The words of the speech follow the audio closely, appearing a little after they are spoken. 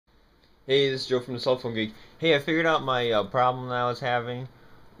Hey, this is Joe from the Cell Phone Geek. Hey, I figured out my problem that I was having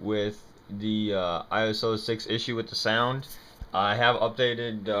with the iOS 6 issue with the sound. I have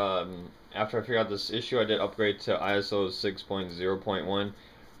updated, after I figured out this issue, I did upgrade to ISO 6.0.1.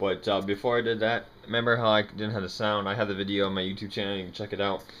 But before I did that, remember how I didn't have the sound? I had the video on my YouTube channel, you can check it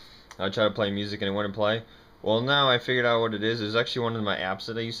out. I tried to play music and it wouldn't play. Well, now I figured out what it is. It's actually one of my apps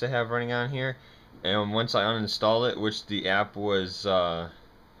that I used to have running on here. And once I uninstalled it, which the app was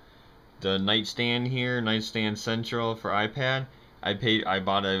the nightstand here, Nightstand Central for iPad. I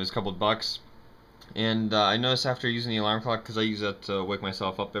bought it. It was a couple bucks, and I noticed after using the alarm clock, because I use that to wake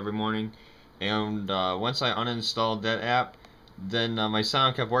myself up every morning, and once I uninstalled that app, then my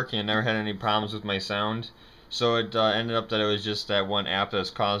sound kept working. I never had any problems with my sound. So it ended up that it was just that one app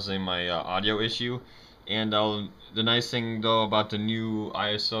that's causing my audio issue. And the nice thing though about the new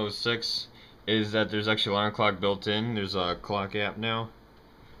ISO 6 is that there's actually alarm clock built in. There's a clock app now,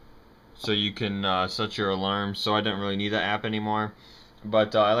 so you can set your alarm. So I didn't really need that app anymore.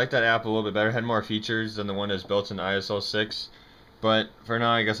 But I like that app a little bit better. It had more features than the one that's built in ISO 6. But for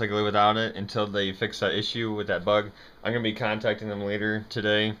now, I guess I can live without it until they fix that issue with that bug. I'm going to be contacting them later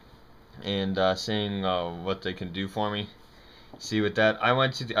today and seeing what they can do for me. See with that. I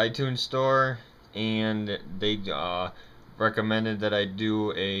went to the iTunes store and they recommended that I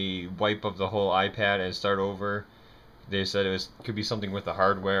do a wipe of the whole iPad and start over. They said could be something with the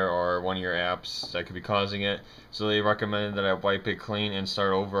hardware or one of your apps that could be causing it. So they recommended that I wipe it clean and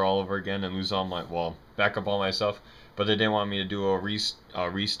start over all over again and lose all my, well, back up all my stuff. But they didn't want me to do a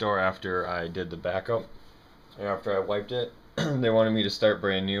restore after I did the backup. After I wiped it, they wanted me to start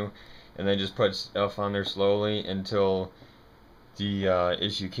brand new and then just put stuff on there slowly until the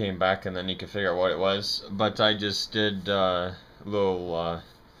issue came back, and then you could figure out what it was. But I just did a little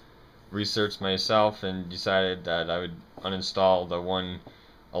researched myself and decided that I would uninstall the one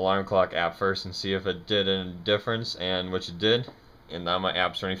alarm clock app first and see if it did a difference, and which it did. And now my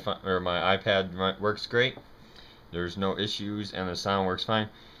app's running fine, or my iPad works great. There's no issues and the sound works fine.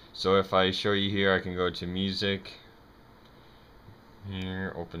 So if I show you here, I can go to music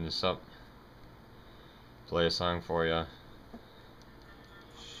here, open this up, play a song for you.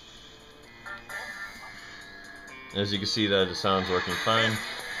 As you can see, that the sound's working fine.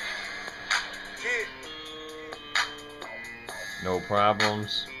 No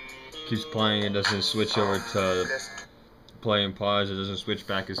problems. Keeps playing. It doesn't switch over to play and pause. It doesn't switch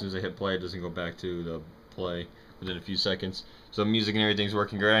back as soon as I hit play. It doesn't go back to the play within a few seconds. So music and everything's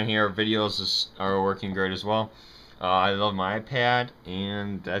working great on here. Videos are working great as well. I love my iPad,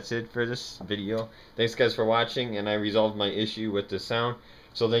 and that's it for this video. Thanks guys for watching, and I resolved my issue with the sound.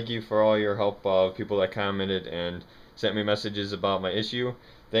 So thank you for all your help, people that commented and sent me messages about my issue.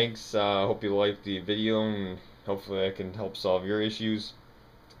 Thanks. Hope you liked the video, and hopefully I can help solve your issues.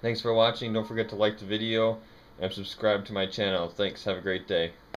 Thanks for watching. Don't forget to like the video and subscribe to my channel. Thanks. Have a great day.